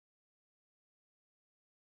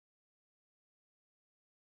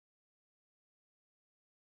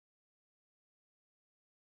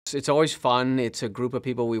It's always fun. It's a group of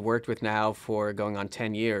people we worked with now for going on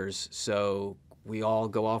 10 years. So we all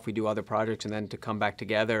go off, we do other projects, and then to come back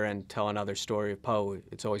together and tell another story of Poe,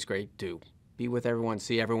 it's always great to be with everyone,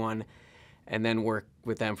 see everyone, and then work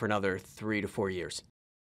with them for another 3 to 4 years.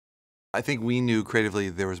 I think we knew creatively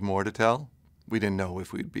there was more to tell. We didn't know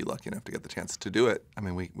if we'd be lucky enough to get the chance to do it. I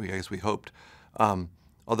mean, I guess we hoped.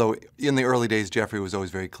 Although in the early days, Jeffrey was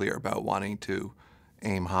always very clear about wanting to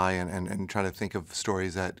aim high and try to think of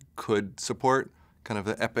stories that could support kind of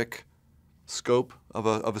the epic scope of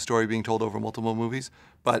a story being told over multiple movies.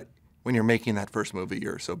 But when you're making that first movie,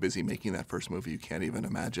 you're so busy making that first movie, you can't even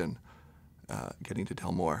imagine getting to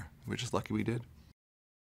tell more. We're just lucky we did.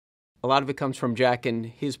 A lot of it comes from Jack and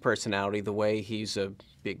his personality, the way he's a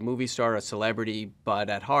big movie star, a celebrity, but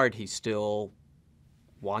at heart he still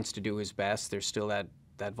wants to do his best. There's still that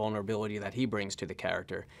vulnerability that he brings to the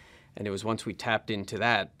character. And it was once we tapped into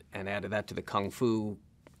that and added that to the Kung Fu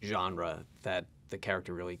genre that the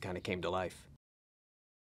character really kind of came to life.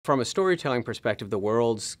 From a storytelling perspective, the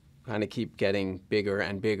worlds kind of keep getting bigger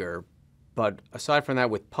and bigger. But aside from that,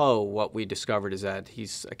 with Poe, what we discovered is that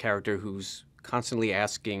he's a character who's constantly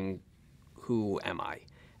asking, who am I?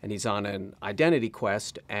 And he's on an identity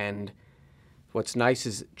quest, and what's nice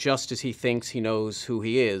is just as he thinks he knows who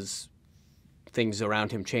he is, things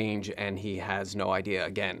around him change and he has no idea,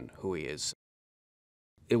 again, who he is.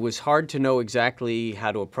 It was hard to know exactly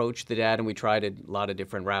how to approach the dad, and we tried a lot of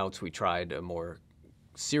different routes. We tried a more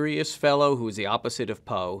serious fellow who was the opposite of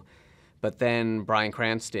Poe, but then Bryan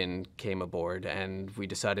Cranston came aboard, and we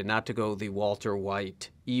decided not to go the Walter White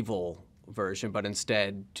evil version, but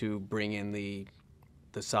instead to bring in the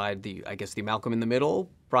side, I guess the Malcolm in the Middle,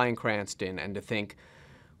 Bryan Cranston, and to think,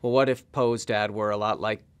 well, what if Poe's dad were a lot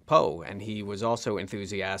like Poe, and he was also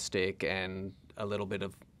enthusiastic and a little bit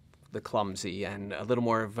of the clumsy and a little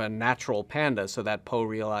more of a natural panda, so that Poe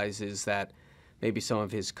realizes that maybe some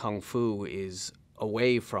of his kung fu is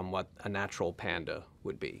away from what a natural panda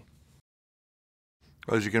would be.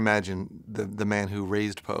 Well, as you can imagine, the man who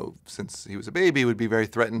raised Poe since he was a baby would be very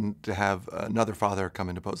threatened to have another father come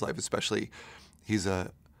into Poe's life, especially he's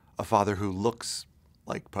a father who looks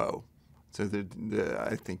like Poe. So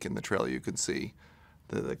I think in the trailer you could see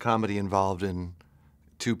the comedy involved in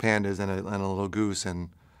two pandas and a little goose, and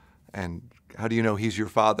how do you know he's your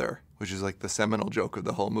father, which is like the seminal joke of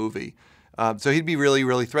the whole movie. So he'd be really,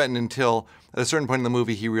 really threatened until at a certain point in the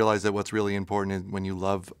movie he realized that what's really important is when you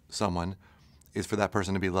love someone is for that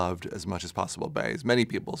person to be loved as much as possible by as many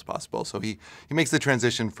people as possible. So he makes the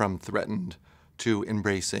transition from threatened to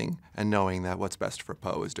embracing and knowing that what's best for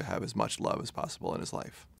Poe is to have as much love as possible in his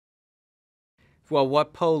life. Well,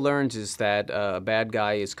 what Poe learns is that a bad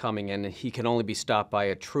guy is coming and he can only be stopped by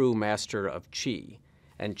a true master of Qi.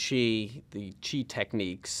 And Qi, the Qi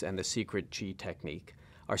techniques and the secret Qi technique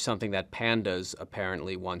are something that pandas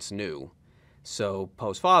apparently once knew. So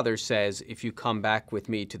Poe's father says, if you come back with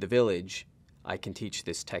me to the village, I can teach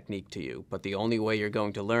this technique to you. But the only way you're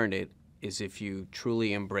going to learn it is if you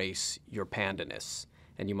truly embrace your pandaness,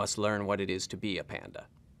 and you must learn what it is to be a panda.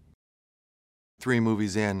 3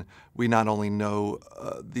 movies in, we not only know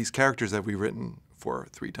these characters that we've written for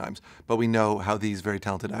 3 times, but we know how these very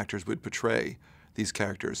talented actors would portray these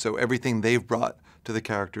characters. So everything they've brought to the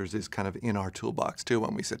characters is kind of in our toolbox too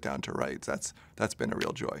when we sit down to write. That's been a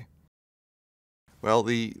real joy. Well,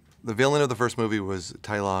 the villain of the first movie was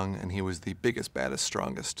Tai Lung, and he was the biggest, baddest,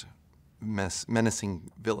 strongest,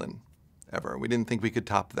 menacing villain ever. We didn't think we could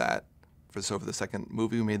top that. So for the second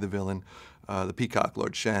movie, we made the villain the Peacock,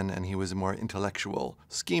 Lord Shen, and he was a more intellectual,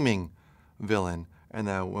 scheming villain. And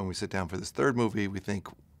now when we sit down for this third movie, we think,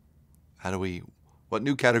 what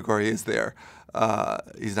new category is there?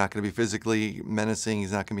 He's not going to be physically menacing.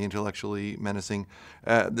 He's not going to be intellectually menacing.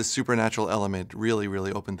 The supernatural element really,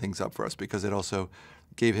 really opened things up for us because it also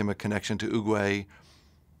gave him a connection to Oogway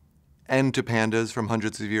and to pandas from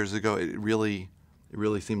hundreds of years ago. It really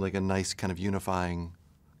seemed like a nice kind of unifying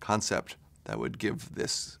concept that would give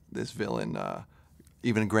this villain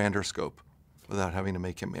even a grander scope without having to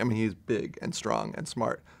make him. I mean, he's big and strong and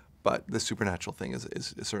smart, but the supernatural thing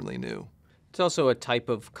is certainly new. It's also a type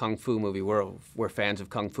of kung fu movie. We're fans of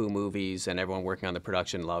kung fu movies, and everyone working on the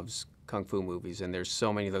production loves kung fu movies. And there's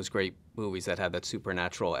so many of those great movies that have that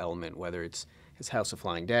supernatural element, whether it's his House of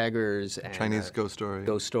Flying Daggers and Chinese Ghost Story.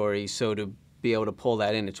 Ghost Story. So to be able to pull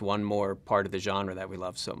that in, it's one more part of the genre that we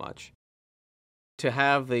love so much. To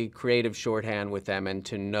have the creative shorthand with them and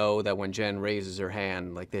to know that when Jen raises her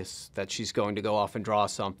hand like this, that she's going to go off and draw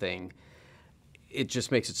something, it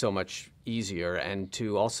just makes it so much easier. And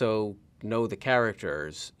to also know the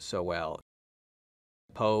characters so well.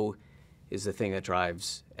 Poe is the thing that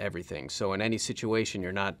drives everything. So in any situation,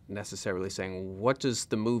 you're not necessarily saying, what does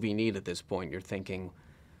the movie need at this point? You're thinking,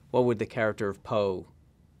 what would the character of Poe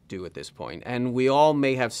do at this point? And we all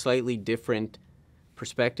may have slightly different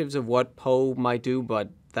perspectives of what Poe might do, but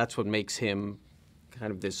that's what makes him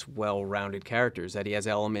kind of this well-rounded character, is that he has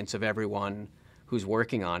elements of everyone who's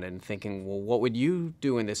working on it and thinking, well, what would you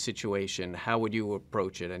do in this situation? How would you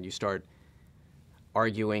approach it? And you start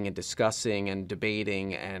arguing and discussing and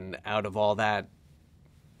debating, and out of all that,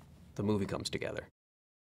 the movie comes together.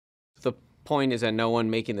 The point is that no one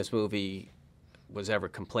making this movie was ever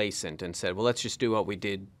complacent and said, well, let's just do what we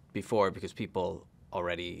did before because people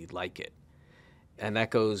already like it. And that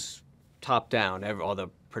goes top down. All the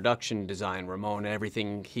production design, Ramon,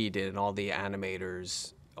 everything he did, and all the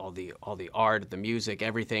animators, all the art, the music,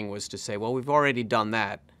 everything was to say, well, we've already done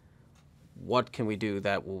that. What can we do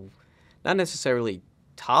that will not necessarily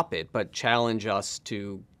top it, but challenge us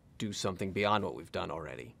to do something beyond what we've done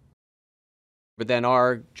already? But then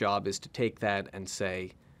our job is to take that and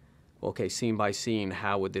say, okay, scene by scene,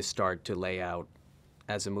 how would this start to lay out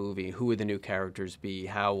as a movie? Who would the new characters be?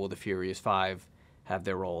 How will the Furious Five have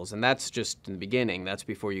their roles? And that's just in the beginning. That's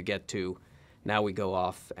before you get to, now we go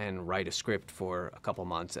off and write a script for a couple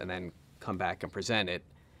months and then come back and present it.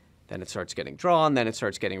 Then it starts getting drawn, then it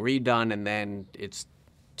starts getting redone, and then it's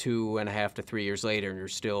 2.5 to 3 years later and you're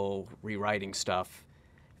still rewriting stuff.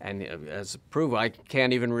 And as proof, I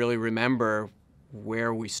can't even really remember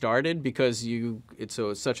where we started because it's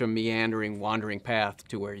such a meandering, wandering path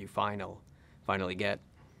to where you finally get.